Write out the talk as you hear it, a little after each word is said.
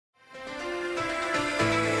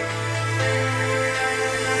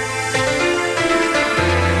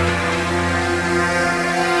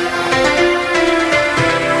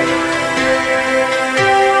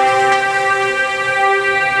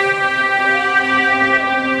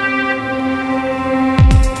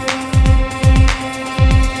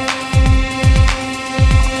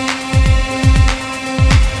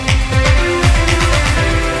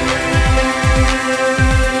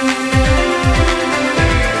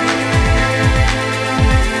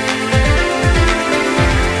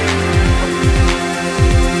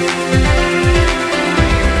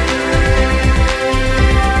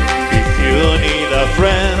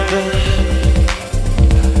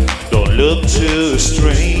to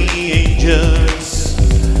strangers,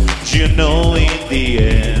 you know in the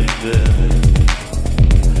end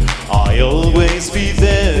I'll always be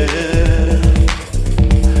there.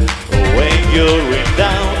 When you're in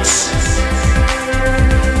doubt,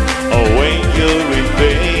 or when you're in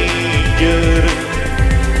danger,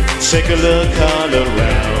 take a look all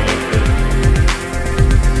around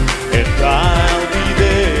and I'll be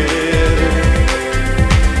there.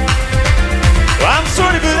 I'm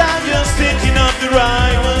sorry, but I'm just thinking of the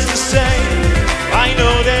right words to say. I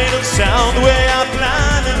know they don't sound the way I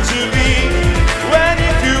planned them to be. When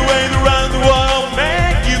if you wait around the world,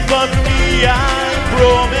 make you fun for me, I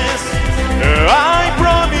promise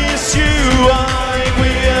you I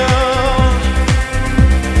will.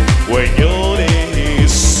 When your day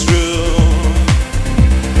is through,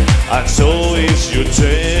 and so is your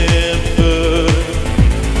temper,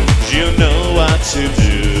 you know what to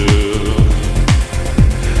do.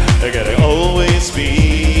 I gotta always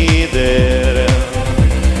be there.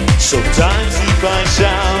 Sometimes if I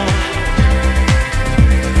shout,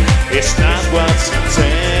 it's not what's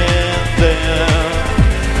intended.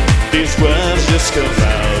 These words just come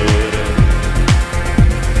out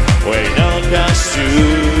when all comes to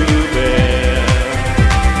bear.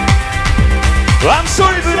 I'm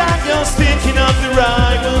sorry, but I'm just thinking of the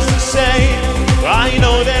right words to say. I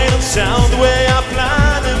know they don't sound the way I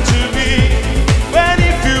planned them to be. But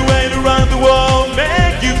if you wait around the world,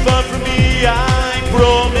 make you fun for me, I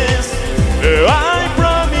promise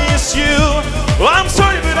you. I'm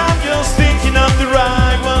sorry, but I'm just thinking of the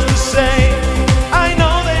right words to say. I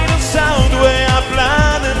know they don't sound the way I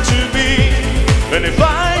planned them to be. And if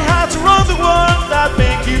I